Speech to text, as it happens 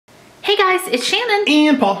Hey guys, it's Shannon.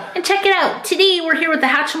 And Paul. And check it out. Today we're here with the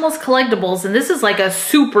Hatchimals CollEGGtibles, and this is like a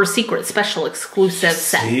super secret special exclusive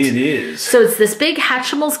set. It is. So it's this big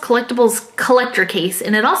Hatchimals CollEGGtibles collector case,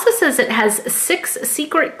 and it also says it has 6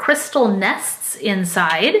 secret crystal nests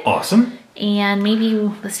inside. Awesome. And maybe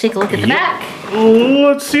let's take a look at the back.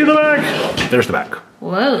 Let's see the back. There's the back.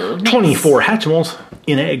 Whoa, nice. 24 Hatchimals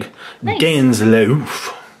in egg. Nice.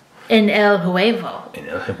 Gänseluft. In El Huevo. In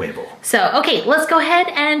El Huevo. So, okay, let's go ahead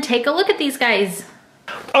and take a look at these guys.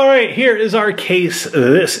 All right, here is our case.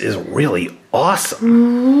 This is really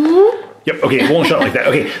awesome. Ooh. Yep, okay, it won't shut like that.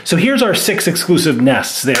 Okay, so here's our 6 exclusive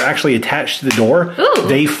nests. They're actually attached to the door. Ooh.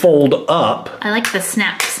 They fold up. I like the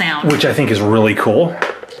snap sound. Which I think is really cool.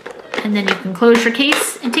 And then you can close your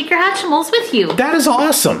case and take your Hatchimals with you. That is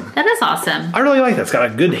awesome. That is awesome. I really like that. It's got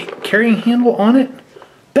a good carrying handle on it.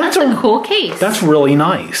 That's a cool case. That's really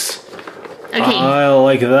nice. Okay. I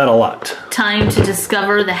like that a lot. Time to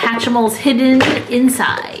discover the Hatchimals hidden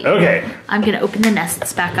inside. Okay. I'm going to open the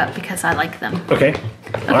nests back up because I like them. Okay.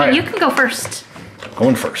 Okay, All right. you can go first.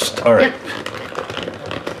 Going first. All right. Yep.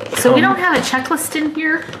 So we don't have a checklist in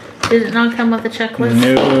here? Did it not come with a checklist?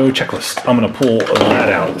 No checklist. I'm going to pull that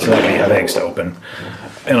out so that we have eggs to open.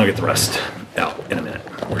 And I'll get the rest out in a minute,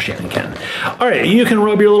 or Shannon can. All right, you can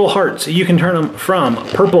rub your little hearts. You can turn them from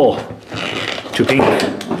purple to pink.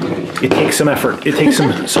 It takes some effort. It takes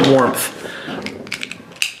some warmth.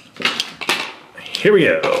 Here we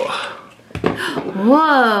go.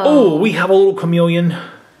 Whoa. Oh, we have a little chameleon.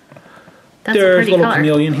 That's There's a pretty little color.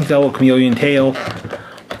 chameleon. He's got a little chameleon tail.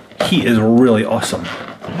 He is really awesome.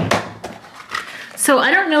 So I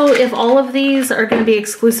don't know if all of these are going to be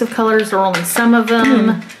exclusive colors or only some of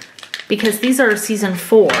them, because these are season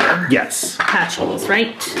 4. Yes. Hatchimals,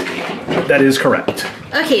 right? That is correct.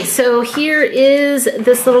 Okay, so here is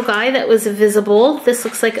this little guy that was visible. This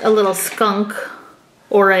looks like a little skunk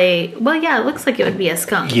or a, well, yeah, it looks like it would be a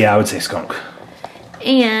skunk. Yeah, I would say skunk.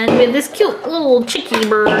 And we have this cute little chickie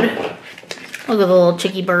bird. Look at the little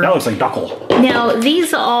chickie bird. That looks like Duckle. Now,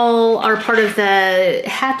 these all are part of the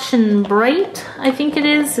Hatch and Bright, I think it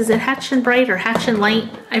is. Is it Hatch and Bright or Hatch and Light?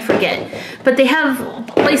 I forget. But they have,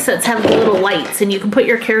 playsets have little lights, and you can put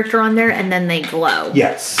your character on there, and then they glow.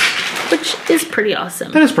 Yes. Which is pretty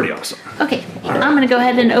awesome. That is pretty awesome. Okay, I'm gonna go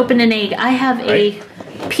ahead and open an egg. I have a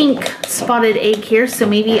pink spotted egg here, so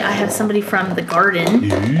maybe I have somebody from the garden. Ooh,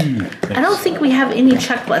 nice. I don't think we have any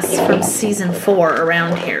checklists from season 4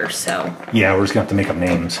 around here, so. Yeah, we're just gonna have to make up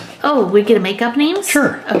names. Oh, we get to make up names?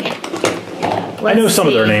 Sure. Okay. I know some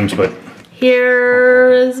of their names, but...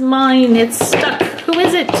 Here is mine. It's stuck. Who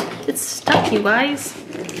is it? It's stuck, you guys.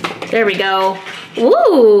 There we go.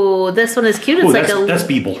 Ooh, this one is cute. It's like that's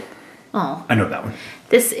Beeble. Oh. I know that one.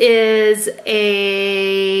 This is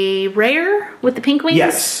a rare with the pink wings?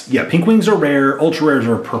 Yes. Yeah, pink wings are rare. Ultra rares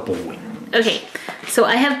are purple wing. Okay, so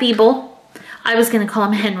I have Beeble. I was going to call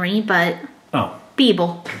him Henry, but... Oh.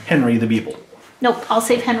 Beeble. Henry the Beeble. Nope, I'll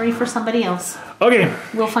save Henry for somebody else. Okay.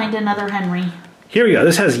 We'll find another Henry. Here we go.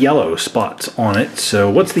 This has yellow spots on it. So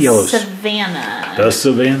what's the yellow? Savannah. The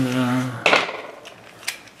Savannah.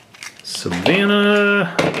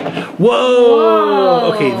 Savannah. Whoa!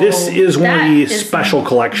 Whoa. Okay, this is one That of the is special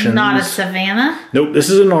collections. Not a Savannah? Nope, this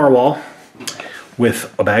is a narwhal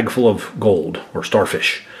with a bag full of gold or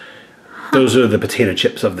starfish. Those are the potato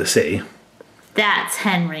chips of the sea. That's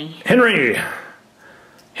Henry. Henry!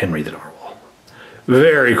 Henry the narwhal.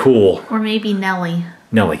 Very cool. Or maybe Nellie.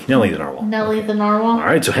 Nellie the narwhal. Nellie the narwhal?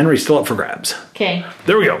 Alright, so Henry's still up for grabs. Okay.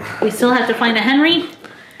 There we go. We still have to find a Henry?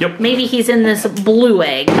 Yep. Maybe he's in this blue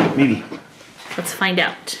egg. Maybe. Let's find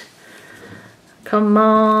out. Come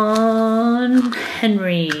on,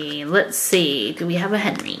 Henry. Let's see. Do we have a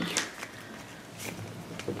Henry?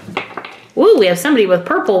 Ooh, we have somebody with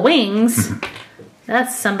purple wings.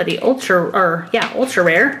 That's somebody ultra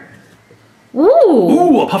rare. Ooh.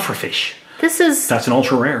 Ooh, a pufferfish. That's an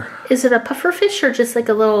ultra rare. Is it a pufferfish or just like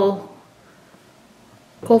a little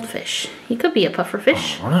goldfish? He could be a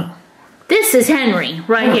pufferfish. I don't know. This is Henry,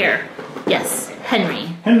 right here. Yes, Henry.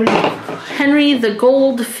 Henry. Henry the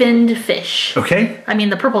gold-finned fish. Okay. I mean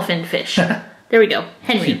the purple-finned fish. There we go,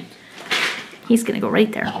 Henry. He's gonna go right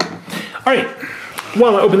there. All right.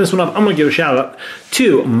 While I open this one up, I'm gonna give a shout out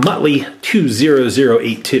to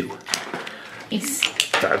Muttley20082. Nice.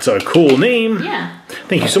 That's a cool name. Yeah.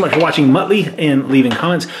 Thank you so much for watching Muttley and leaving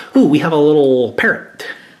comments. Ooh, we have a little parrot.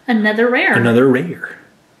 Another rare. Another rare.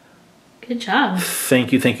 Good job.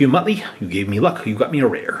 Thank you, Muttley. You gave me luck. You got me a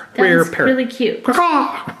rare. That Rare was parrot. really cute.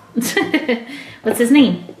 Caw-caw. What's his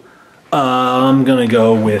name? I'm gonna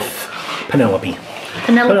go with Penelope.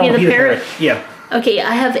 Penelope the parrot? Yeah. Okay,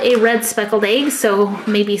 I have a red speckled egg, so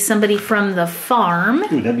maybe somebody from the farm.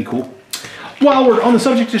 Ooh, that'd be cool. While we're on the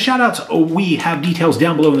subject of shoutouts, we have details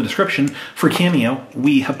down below in the description for Cameo.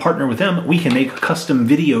 We have partnered with them. We can make custom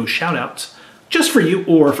video shoutouts just for you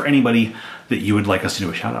or for anybody that you would like us to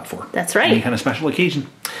do a shoutout for. That's right. Any kind of special occasion.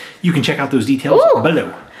 You can check out those details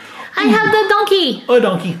below. I have the donkey. A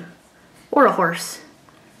donkey. Or a horse.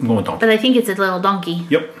 I'm going with donkey. But I think it's a little donkey.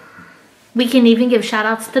 Yep. We can even give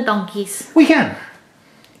shoutouts to donkeys. We can.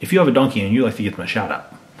 If you have a donkey and you'd like to get them a shoutout,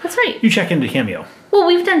 that's right. you check into Cameo. Well,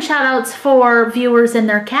 we've done shoutouts for viewers and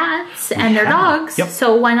their cats and their dogs. Yep.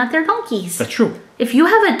 So why not their donkeys? That's true. If you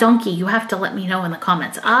have a donkey, you have to let me know in the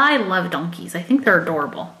comments. I love donkeys. I think they're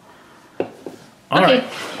adorable. All right.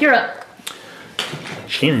 You're up.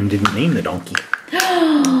 Shannon didn't name the donkey.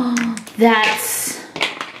 That's...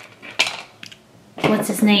 what's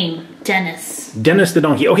his name? Dennis. Dennis the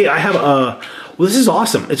donkey. Okay, I have a... well, this is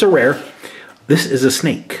awesome. It's a rare. This is a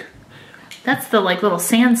snake. That's the like little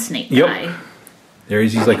sand snake guy. Yep. There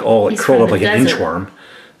he's like all like curled up like an inchworm.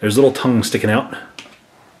 There's a little tongue sticking out.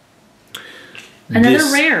 Another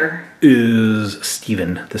rare is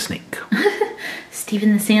Steven the snake.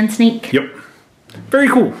 Steven the sand snake. Yep. Very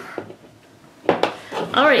cool.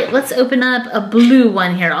 All right, let's open up a blue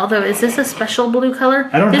one here. Although, is this a special blue color?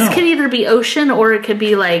 I don't know. This could either be Ocean or it could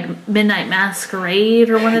be like Midnight Masquerade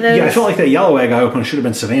or one of those. Yeah, I felt like that yellow egg I opened should have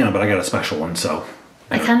been Savannah, but I got a special one, so.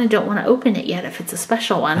 I kind of don't want to open it yet if it's a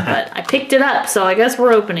special one, but I picked it up, so I guess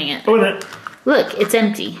we're opening it. Open it. Look, it's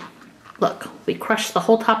empty. Look, we crushed the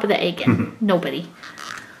whole top of the egg in. Nobody.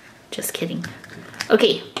 Just kidding.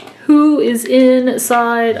 Okay, who is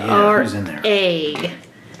inside our egg?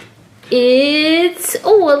 It's, a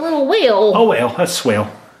little whale. Oh, whale. That's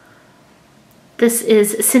Swale. This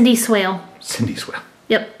is Cindy Swale. Cindy Swale.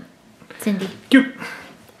 Yep. Cindy. Cute.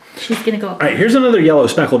 She's going to go up. All right, here's another yellow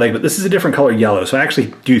speckled egg, but this is a different color yellow, so I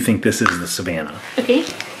actually do think this is the Savannah. Okay.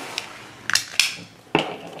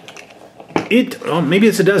 Maybe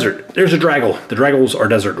it's a desert. There's a draggle. The draggles are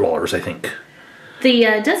desert dwellers, I think. The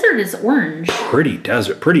desert is orange. Pretty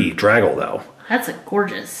desert. Pretty draggle, though. That's a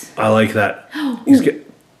gorgeous. I like that.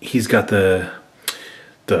 He's got the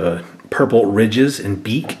purple ridges and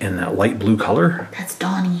beak and that light blue color. That's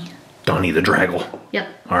Donnie. Donnie the draggle. Yep.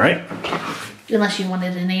 All right. Unless you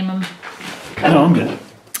wanted to name him. No, I'm good.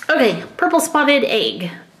 Okay, purple spotted egg.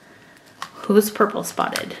 Who's purple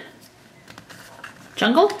spotted?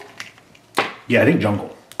 Jungle? Yeah, I think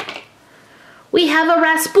jungle. We have a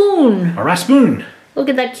Raspoon. A Raspoon. Look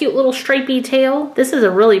at that cute little stripy tail. This is a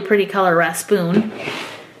really pretty color Raspoon.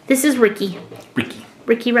 This is Ricky. Ricky.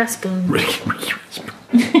 Ricky Raspoon. Ricky Raspoon.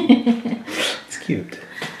 It's cute.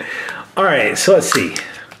 All right, so let's see.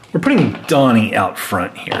 We're putting Donnie out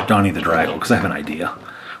front here. Donnie the draggle, because I have an idea.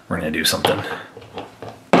 We're going to do something.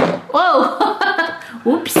 Whoa!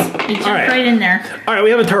 Whoops. He jumped right in there. All right, we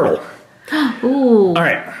have a turtle. Ooh. All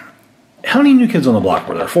right. How many new kids on the block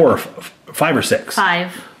were there? 4 or 5 or 6?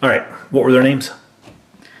 5. All right. What were their names?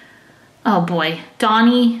 Oh, boy.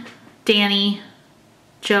 Donnie, Danny,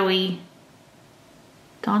 Joey.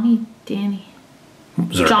 Donnie, Danny.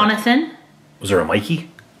 Jonathan. Was there a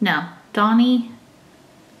Mikey? No. Donnie.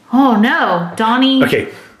 Oh, no. Donnie.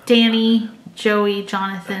 Okay. Danny, Joey,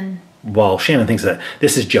 Jonathan. Well, Shannon thinks that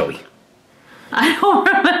this is Joey. I don't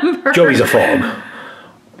remember. Joey's a frog.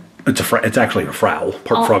 It's actually a fowl.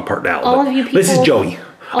 Part frog, part owl. All of you people. This is Joey.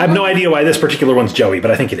 I have no idea why this particular one's Joey,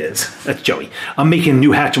 but I think it is. That's Joey. I'm making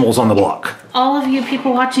new Hatchimals on the block. All of you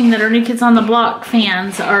people watching that are New Kids on the Block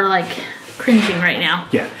fans are like cringing right now.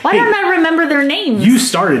 Yeah. Why don't I remember their names? You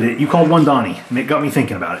started it. You called one Donnie, and it got me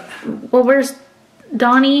thinking about it. Well, where's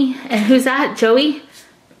Donnie? And who's that? Joey?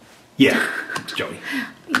 Yeah, it's Joey.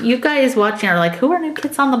 You guys watching are like, who are New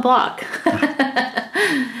Kids on the Block?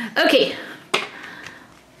 Okay.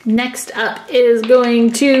 Next up is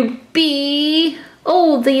going to be...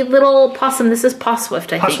 oh, the little possum. This is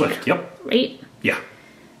Pawswift, I think. Pawswift, yep. Right? Yeah.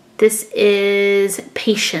 This is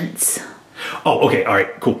Patience. Oh, okay. All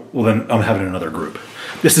right, cool. Well, then I'm having another group.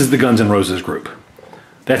 This is the Guns N' Roses group.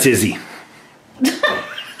 That's Izzy.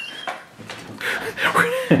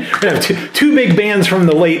 We're gonna have two big bands from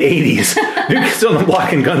the late 80s. New Kids on the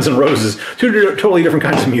Block and Guns N' Roses. 2 totally different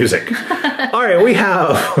kinds of music. All right, we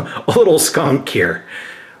have a little skunk here.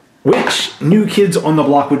 Which New Kids on the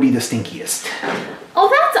Block would be the stinkiest? Oh,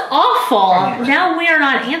 that's awful. Now we are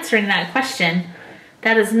not answering that question.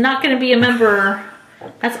 That is not going to be a member.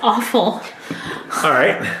 That's awful. All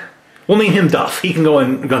right. We'll name him Duff. He can go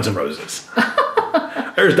in Guns N' Roses.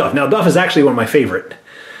 There's Duff. Now, Duff is actually one of my favorite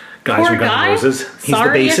guys with Guns N' Roses. He's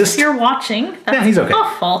Sorry the bassist. If you're watching. That's yeah, he's okay.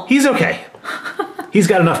 Awful. He's okay. He's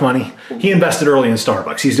got enough money. He invested early in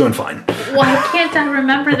Starbucks. He's doing fine. Why can't I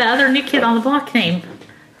remember the other New Kid on the Block name?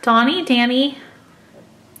 Donnie, Danny,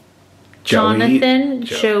 Jonathan,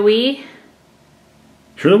 Joey.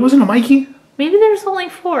 Sure there wasn't a Mikey? Maybe there's only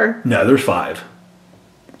 4. No, there's 5.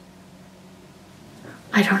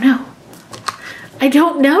 I don't know. I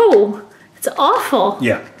don't know. It's awful.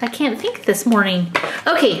 Yeah. I can't think this morning.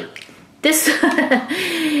 Okay. This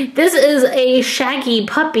this is a shaggy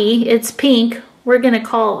puppy. It's pink. We're going to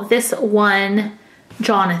call this one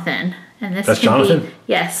Jonathan. And this That's can Jonathan? Be,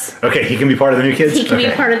 yes. Okay, he can be part of the new kids? He can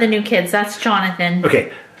be part of the new kids. That's Jonathan.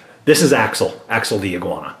 Okay, this is Axel. Axel the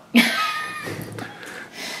iguana.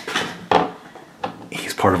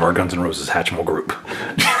 He's part of our Guns N' Roses Hatchimal group.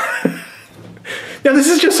 Now, this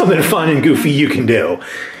is just something fun and goofy you can do.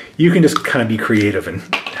 You can just kind of be creative and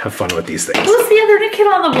have fun with these things. Who's the other new kid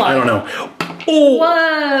on the block? I don't know. Oh!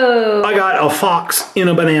 Whoa! I got a fox in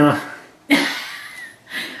a banana.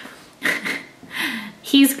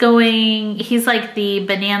 He's like the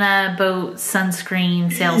banana boat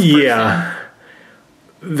sunscreen salesperson. Yeah.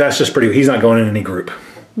 That's just pretty. He's not going in any group.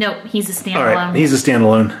 Nope, he's a standalone. All right, he's a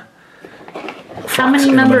standalone. How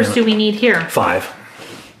many members do we need here? 5.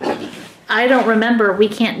 I don't remember. We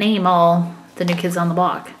can't name all the new kids on the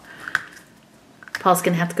block. Paul's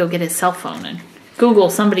going to have to go get his cell phone and Google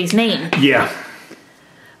somebody's name. Yeah.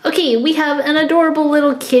 Okay, we have an adorable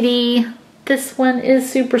little kitty. This one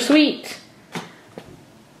is super sweet.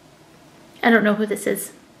 I don't know who this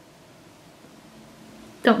is.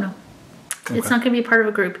 Don't know. Okay. It's not going to be part of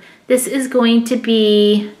a group. This is going to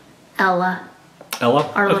be Ella.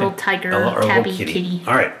 Ella? Our little tiger, Ella, our tabby little kitty.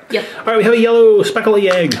 All right. Yep. All right, we have a yellow speckly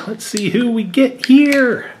egg. Let's see who we get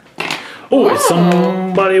here. Oh, it's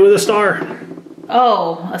somebody with a star.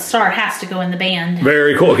 Oh, a star has to go in the band.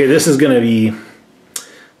 Very cool. Okay, this is going to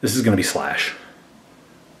be Slash.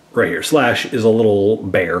 Right here. Slash is a little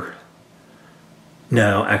bear.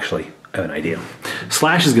 No, actually, I have an idea.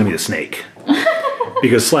 Slash is going to be the snake.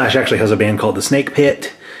 Because Slash actually has a band called the Snake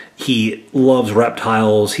Pit. He loves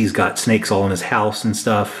reptiles. He's got snakes all in his house and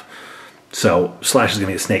stuff. So Slash is going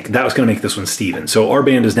to be a snake. That was going to make this one Steven. So our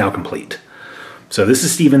band is now complete. So this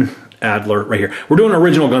is Steven Adler right here. We're doing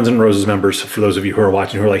original Guns N' Roses members for those of you who are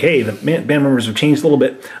watching who are like, hey, the band members have changed a little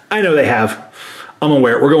bit. I know they have. I'm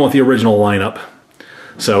aware. We're going with the original lineup.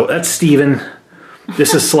 So that's Steven.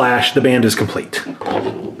 This is Slash. The band is complete.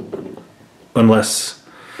 Unless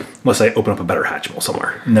I open up a better Hatchimal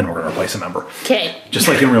somewhere. And then we're going to replace a member. Okay. Just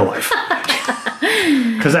like in real life.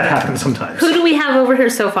 Because that happens sometimes. Who do we have over here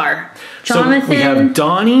so far? Jonathan? So we have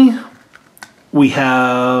Donnie. We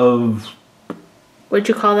have... What'd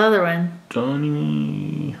you call the other one?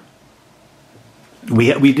 Donnie...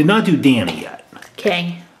 We did not do Danny yet.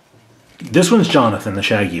 Okay. This one's Jonathan, the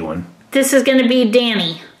shaggy one. This is going to be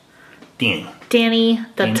Danny. Danny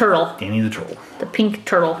the turtle. Danny the turtle. The pink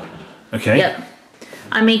turtle. Okay. Yep.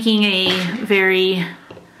 I'm making a very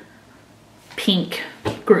pink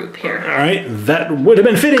group here. All right. That would have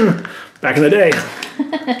been fitting back in the day.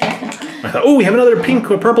 I thought, oh, we have another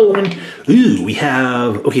pink or purple one. Ooh, we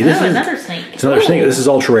have... Okay, this is... another snake. It's another snake. This is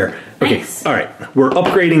ultra rare. Okay, nice. All right. We're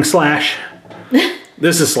upgrading Slash.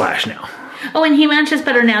 This is Slash now. Oh, and he matches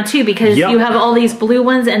better now, too, because you have all these blue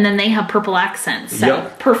ones, and then they have purple accents.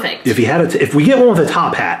 So, perfect. If we get one with a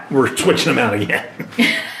top hat, we're switching them out again.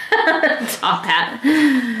 Top hat.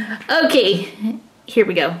 Okay, here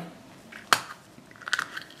we go.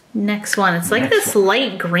 Next one. It's like this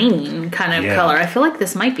light green kind of color. I feel like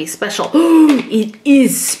this might be special. It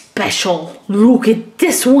is special. Look at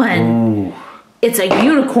this one. Ooh. It's a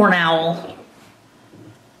unicorn owl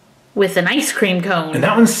with an ice cream cone. And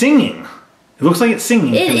that one's singing. It looks like it's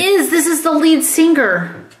singing. It is. This is the lead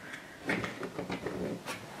singer.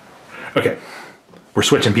 Okay. We're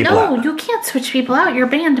switching people out. No, you can't switch people out. Your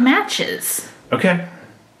band matches. Okay.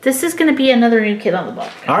 This is going to be another new kid on the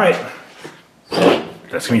block. All right. That's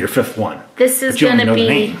going to be your 5th one. This is going to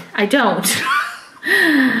be... I don't.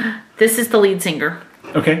 This is the lead singer.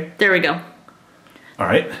 Okay. There we go. All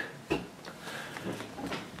right.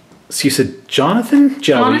 So you said Jonathan,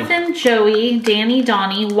 Joey. Jonathan, Joey, Danny,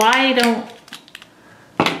 Donnie. Why don't...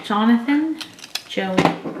 Jonathan, Joey.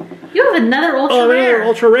 You have another ultra rare. Oh,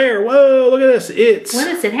 ultra rare. Whoa, look at this. What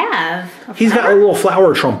does it have? He's got a little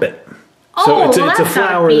flower trumpet. Oh, so it's well, a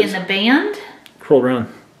flower be in the band. Curled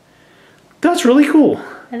around. That's really cool.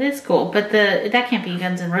 That is cool, but that can't be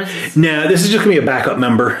Guns N' Roses. No, this is just going to be a backup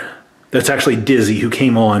member. That's actually Dizzy, who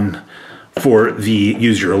came on for the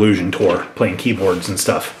Use Your Illusion tour, playing keyboards and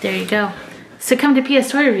stuff. There you go. So come to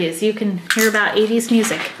PSToyReviews. You can hear about 80s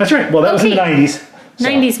music. That's right. Well, that was in the 90s. So,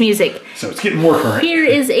 90s music. So it's getting more current. Here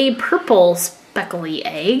is a purple speckly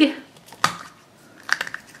egg.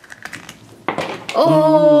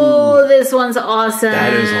 Oh, this one's awesome.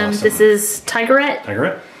 That is awesome. This is Tigerette.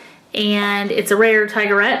 Tigerette. And it's a rare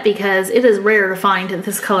tigerette because it is rare to find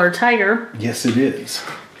this color tiger. Yes, it is.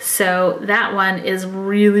 So that one is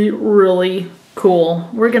really, really cool.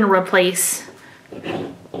 We're going to replace,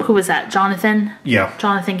 who was that, Jonathan? Yeah.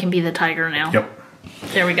 Jonathan can be the tiger now. Yep.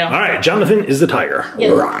 There we go. All right, Jonathan is the tiger.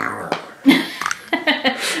 Yep.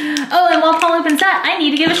 Oh, and while Paul opens that, I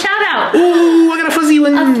need to give a shout out. Ooh, I got a fuzzy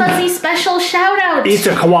one. A fuzzy special shout out. It's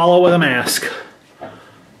a koala with a mask.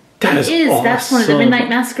 That is awesome. That's one of the Midnight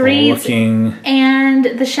Masquerades. And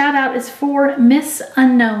the shout out is for Miss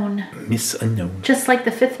Unknown. Miss Unknown. Just like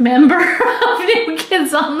the 5th member of New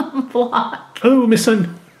Kids on the Block. Oh, Miss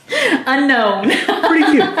Unknown. Pretty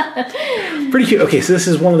cute. Pretty cute. Okay, so this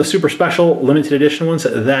is one of the super special limited edition ones.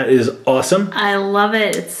 That is awesome. I love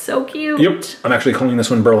it. It's so cute. Yep. I'm actually calling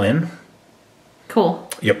this one Berlin. Cool.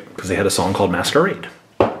 Yep, because they had a song called Masquerade.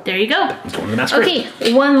 There you go. It's one of the Masquerade.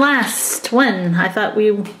 Okay, one last one. I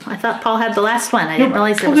thought Paul had the last one. I didn't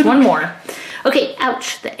realize there was one more. Okay,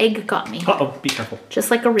 ouch. The egg got me. Uh-oh, be careful.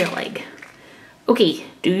 Just like a real egg. Okay,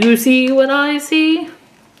 do you see what I see?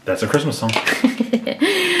 That's a Christmas song.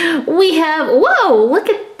 We have, whoa, look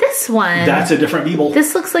at this one. That's a different Beeble.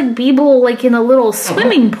 This looks like Beeble like in a little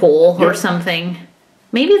swimming pool or something.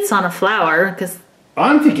 Maybe it's on a flower because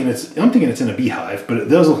I'm thinking it's in a beehive, but it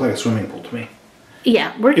does look like a swimming pool to me.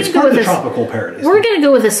 Yeah, we're gonna it's go part with of the tropical paradise. We're gonna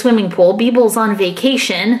go with a swimming pool. Beeble's on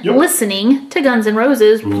vacation, listening to Guns N'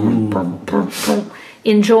 Roses,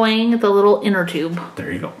 enjoying the little inner tube.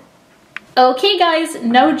 There you go. Okay, guys,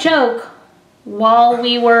 no joke. While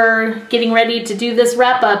we were getting ready to do this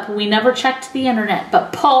wrap up, we never checked the internet,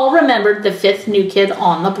 but Paul remembered the 5th New Kid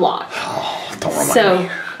on the Block. Oh, don't remind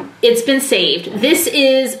me. It's been saved. This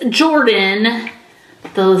is Jordan,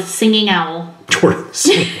 the singing owl. Jordan.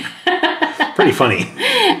 Pretty funny.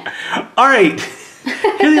 All right.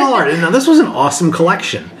 Here they all are. Now, this was an awesome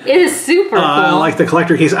collection. It is super cool. I like the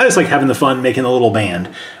collector case. I just like having the fun making a little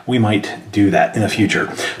band. We might do that in the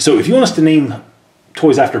future. So if you want us to name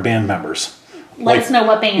toys after band members, let us know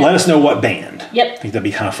what band. Let us know what band. Yep. I think that'd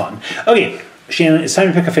be kind of fun. Okay, Shannon, it's time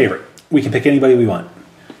to pick a favorite. We can pick anybody we want.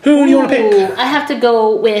 Who do you want to pick? I have to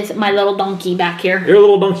go with my little donkey back here. Your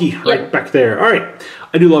little donkey right back there. All right.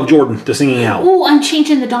 I do love Jordan, the singing owl. Ooh, I'm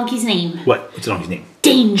changing the donkey's name. What? What's the donkey's name?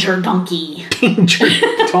 Danger Donkey. Danger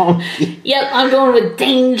Donkey. Yep, I'm going with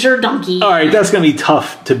Danger Donkey. All right, that's going to be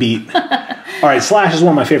tough to beat. All right, Slash is one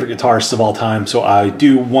of my favorite guitarists of all time, so I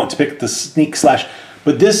do want to pick the Sneak Slash.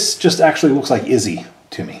 But this just actually looks like Izzy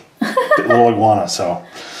to me. The little iguana, so.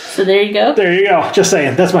 So there you go. There you go. Just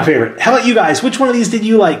saying, that's my favorite. How about you guys? Which one of these did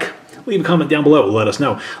you like? Leave a comment down below. Let us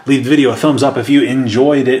know. Leave the video a thumbs up if you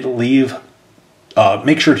enjoyed it.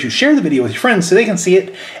 Make sure to share the video with your friends so they can see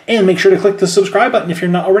it. And make sure to click the subscribe button if you're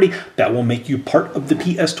not already. That will make you part of the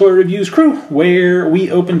PS Toy Reviews crew, where we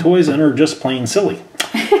open toys and are just plain silly.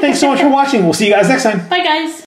 Thanks so much for watching. We'll see you guys next time. Bye, guys.